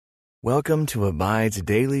Welcome to Abide's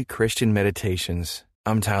Daily Christian Meditations.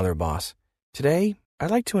 I'm Tyler Boss. Today, I'd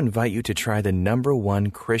like to invite you to try the #1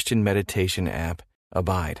 Christian meditation app,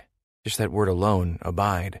 Abide. Just that word alone,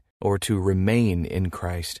 abide, or to remain in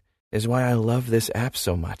Christ, is why I love this app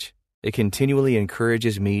so much. It continually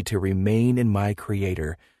encourages me to remain in my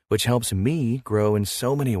Creator, which helps me grow in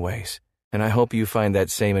so many ways. And I hope you find that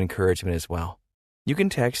same encouragement as well. You can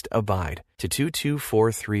text ABIDE to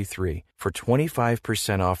 22433 for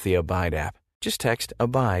 25% off the Abide app. Just text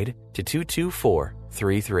ABIDE to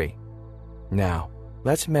 22433. Now,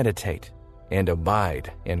 let's meditate and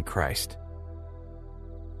abide in Christ.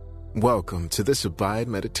 Welcome to this Abide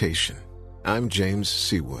Meditation. I'm James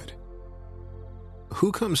Seawood.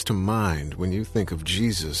 Who comes to mind when you think of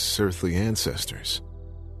Jesus' earthly ancestors?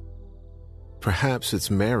 Perhaps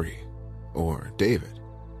it's Mary, or David,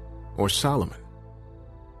 or Solomon.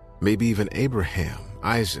 Maybe even Abraham,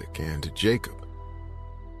 Isaac, and Jacob.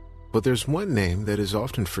 But there's one name that is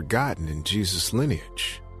often forgotten in Jesus'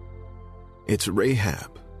 lineage. It's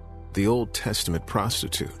Rahab, the Old Testament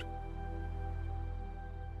prostitute.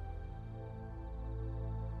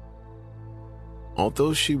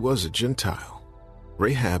 Although she was a Gentile,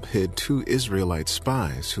 Rahab hid 2 Israelite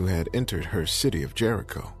spies who had entered her city of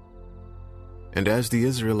Jericho. And as the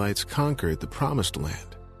Israelites conquered the Promised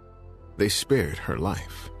Land, they spared her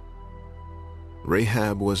life.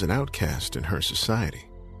 Rahab was an outcast in her society,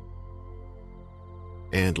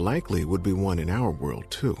 and likely would be one in our world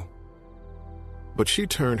too. But she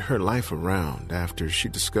turned her life around after she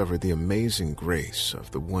discovered the amazing grace of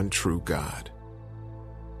the one true God.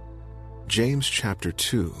 James chapter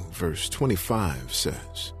 2, verse 25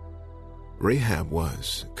 says, Rahab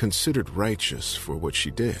was considered righteous for what she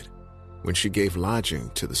did when she gave lodging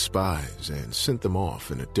to the spies and sent them off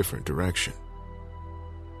in a different direction.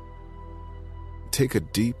 Take a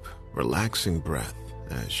deep, relaxing breath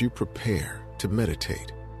as you prepare to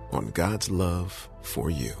meditate on God's love for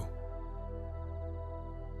you.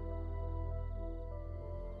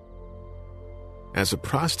 As a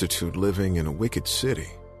prostitute living in a wicked city,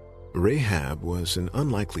 Rahab was an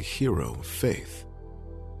unlikely hero of faith.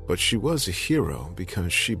 But she was a hero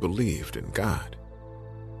because she believed in God,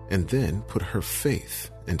 and then put her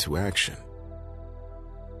faith into action.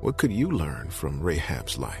 What could you learn from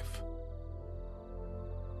Rahab's life?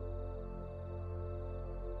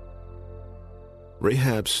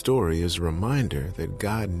 Rahab's story is a reminder that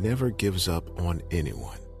God never gives up on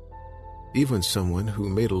anyone, even someone who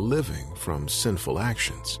made a living from sinful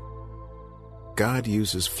actions. God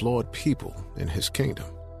uses flawed people in His kingdom.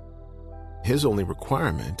 His only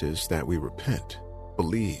requirement is that we repent,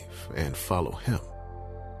 believe, and follow Him.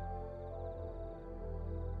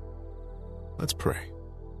 Let's pray.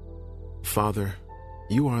 Father,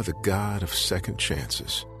 you are the God of second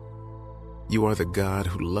chances. You are the God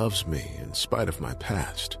who loves me in spite of my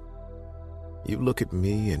past. You look at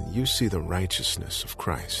me and you see the righteousness of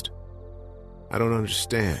Christ. I don't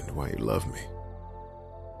understand why you love me.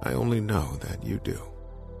 I only know that you do.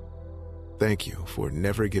 Thank you for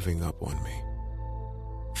never giving up on me.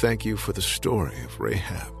 Thank you for the story of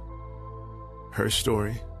Rahab. Her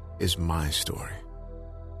story is my story.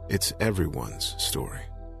 It's everyone's story.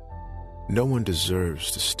 No one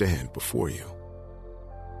deserves to stand before you.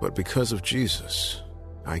 But because of Jesus,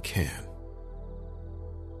 I can.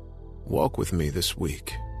 Walk with me this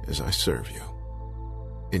week as I serve you.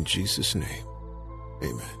 In Jesus' name,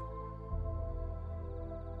 amen.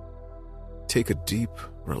 Take a deep,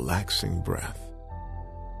 relaxing breath.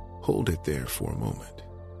 Hold it there for a moment.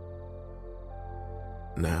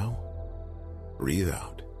 Now, breathe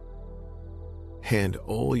out. Hand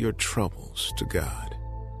all your troubles to God.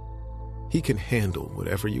 He can handle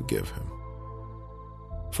whatever you give Him.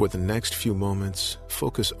 For the next few moments,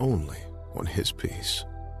 focus only on His peace.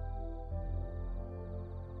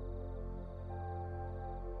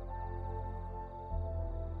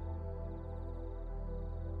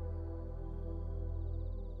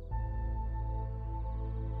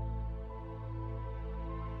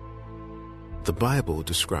 The Bible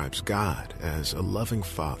describes God as a loving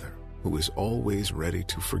Father who is always ready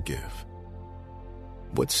to forgive.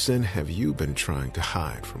 What sin have you been trying to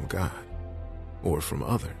hide from God? Or from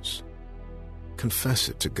others? Confess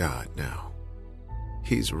it to God now.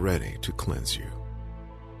 He's ready to cleanse you.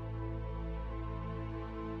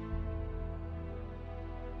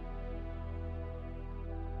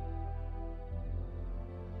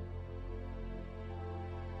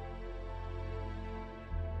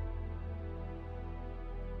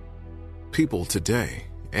 People today,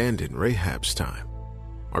 and in Rahab's time,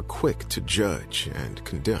 are quick to judge and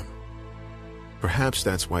condemn. Perhaps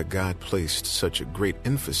that's why God placed such a great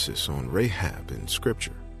emphasis on Rahab in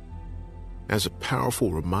Scripture. as a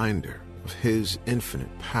powerful reminder of His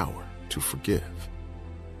infinite power to forgive.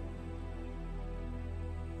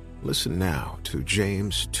 Listen now to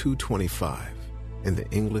James 2:25 in the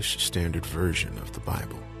English Standard Version of the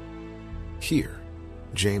Bible. Here,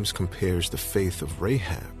 James compares the faith of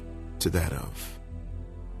Rahab to that of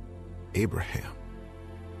Abraham.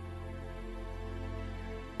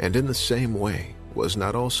 And in the same way, was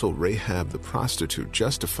not also Rahab the prostitute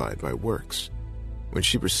justified by works when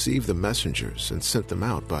she received the messengers and sent them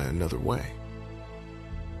out by another way?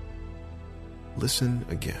 Listen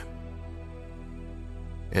again.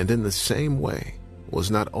 And in the same way, was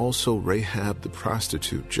not also Rahab the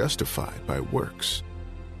prostitute justified by works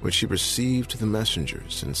when she received the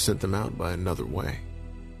messengers and sent them out by another way?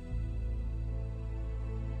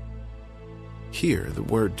 Here, the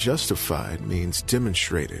word justified means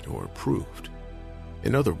demonstrated or proved.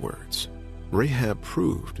 In other words, Rahab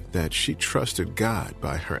proved that she trusted God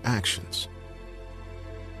by her actions.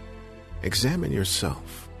 Examine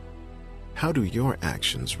yourself. How do your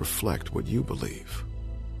actions reflect what you believe?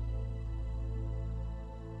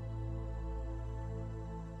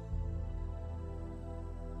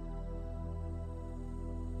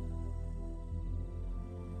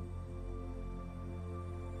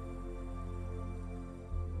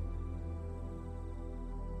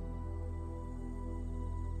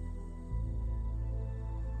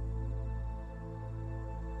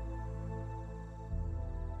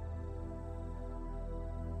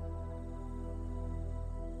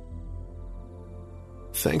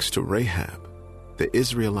 Thanks to Rahab, the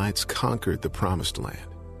Israelites conquered the Promised Land.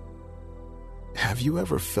 Have you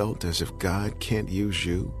ever felt as if God can't use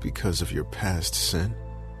you because of your past sin?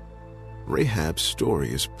 Rahab's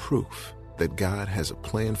story is proof that God has a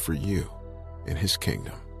plan for you in His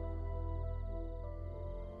kingdom.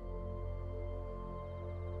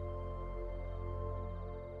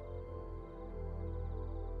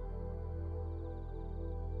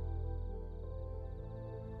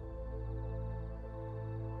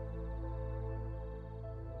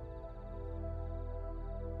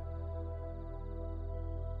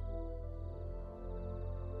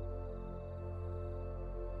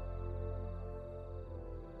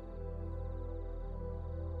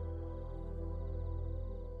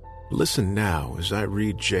 Listen now as I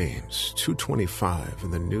read James 2:25 in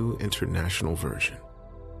the New International Version.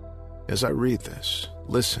 As I read this,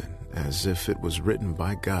 listen as if it was written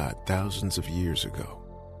by God thousands of years ago,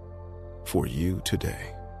 for you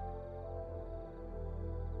today.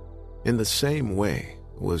 In the same way,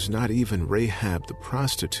 was not even Rahab the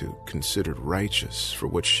prostitute considered righteous for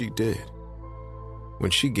what she did, when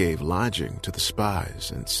she gave lodging to the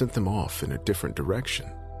spies and sent them off in a different direction?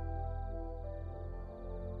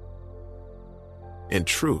 In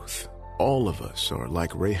truth, all of us are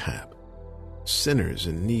like Rahab, sinners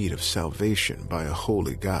in need of salvation by a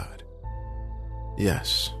holy God.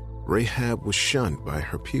 Yes, Rahab was shunned by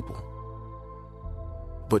her people,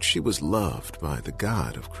 but she was loved by the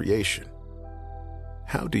God of creation.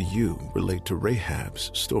 How do you relate to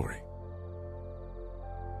Rahab's story?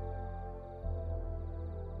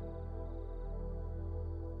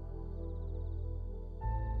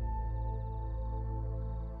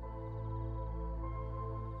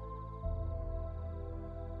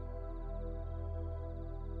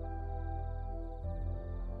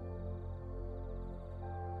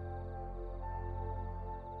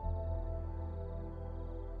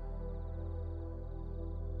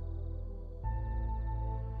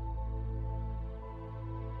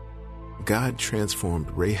 God transformed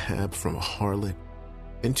Rahab from a harlot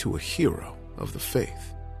into a hero of the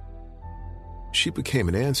faith. She became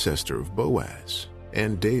an ancestor of Boaz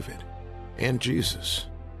and David and Jesus.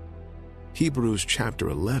 Hebrews chapter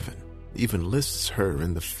 11 even lists her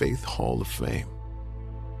in the Faith Hall of Fame.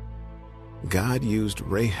 God used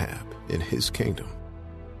Rahab in His kingdom.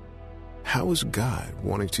 How is God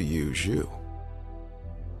wanting to use you?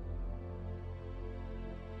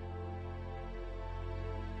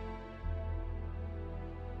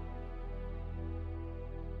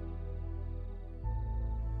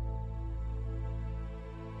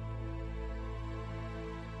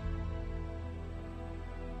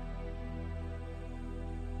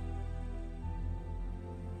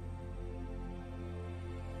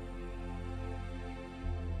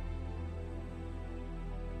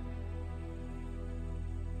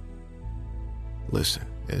 Listen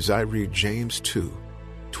as I read James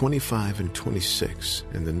 2:25 and 26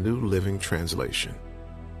 in the New Living Translation.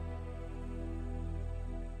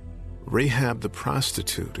 Rahab the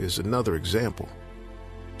prostitute is another example.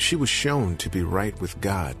 She was shown to be right with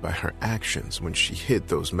God by her actions when she hid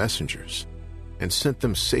those messengers and sent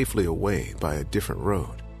them safely away by a different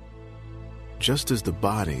road. Just as the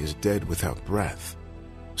body is dead without breath,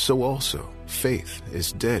 so also faith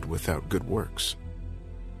is dead without good works.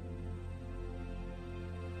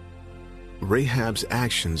 Rahab's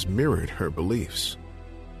actions mirrored her beliefs.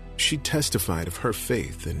 She testified of her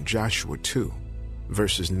faith in Joshua 2,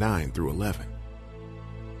 verses 9 through 11.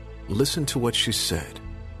 Listen to what she said.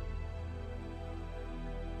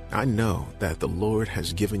 I know that the Lord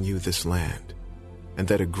has given you this land, and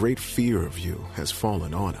that a great fear of you has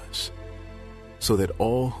fallen on us, so that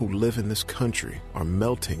all who live in this country are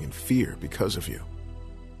melting in fear because of you.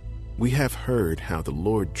 We have heard how the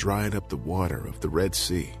Lord dried up the water of the Red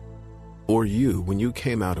Sea, or you when you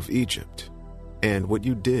came out of Egypt, and what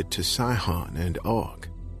you did to Sihon and Og,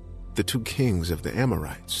 the two kings of the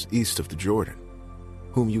Amorites east of the Jordan,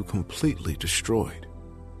 whom you completely destroyed.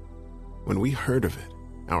 When we heard of it,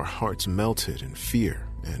 our hearts melted in fear,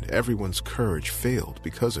 and everyone's courage failed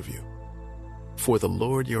because of you. For the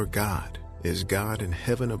Lord your God is God in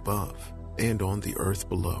heaven above and on the earth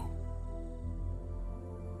below.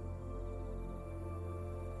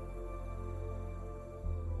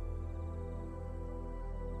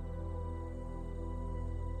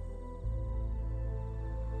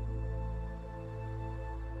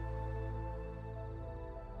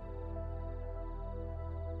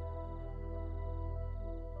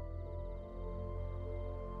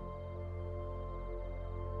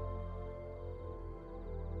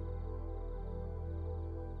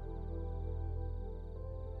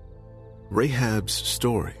 Rahab's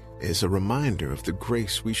story is a reminder of the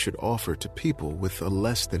grace we should offer to people with a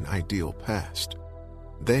less than ideal past.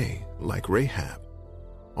 They, like Rahab,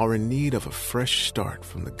 are in need of a fresh start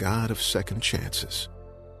from the God of second chances.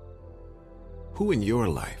 Who in your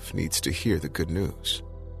life needs to hear the good news?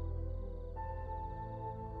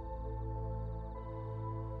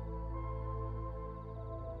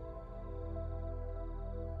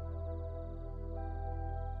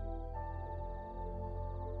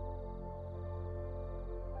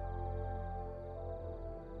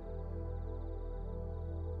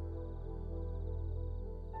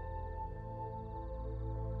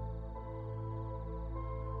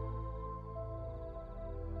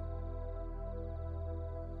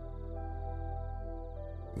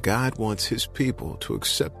 God wants His people to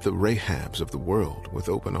accept the Rahabs of the world with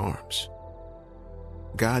open arms.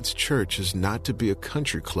 God's church is not to be a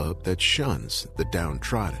country club that shuns the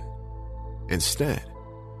downtrodden. Instead,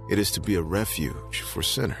 it is to be a refuge for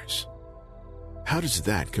sinners. How does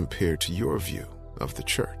that compare to your view of the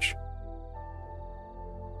church?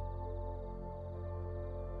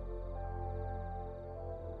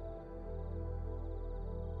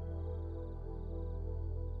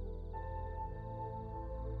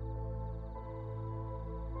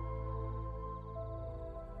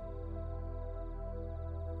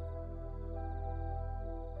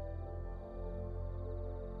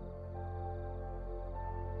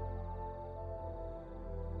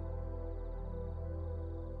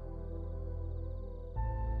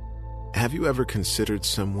 Have you ever considered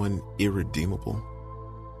someone irredeemable?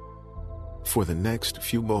 For the next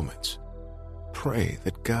few moments, pray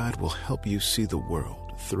that God will help you see the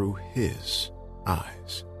world through His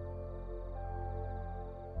eyes.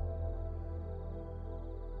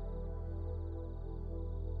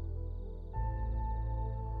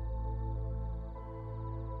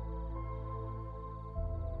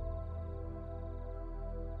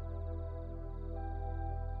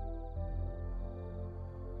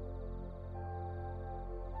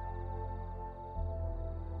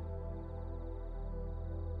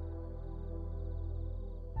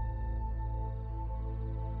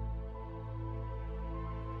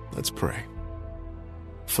 Let's pray.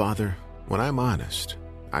 Father, when I'm honest,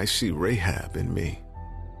 I see Rahab in me.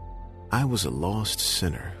 I was a lost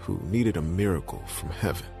sinner who needed a miracle from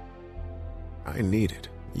heaven. I needed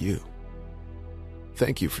you.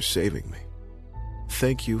 Thank you for saving me.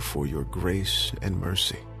 Thank you for your grace and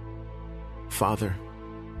mercy. Father,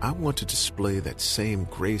 I want to display that same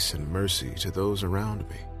grace and mercy to those around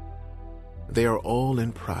me. They are all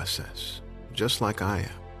in process, just like I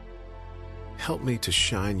am. Help me to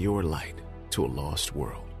shine your light to a lost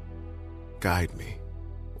world. Guide me.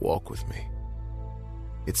 Walk with me.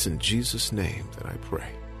 It's in Jesus' name that I pray.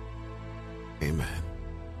 Amen.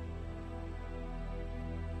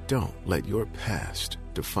 Don't let your past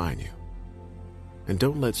define you. And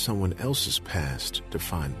don't let someone else's past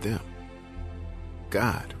define them.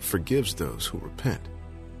 God forgives those who repent.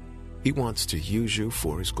 He wants to use you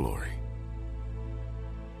for His glory.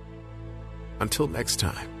 Until next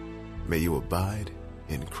time, may you abide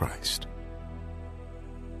in Christ.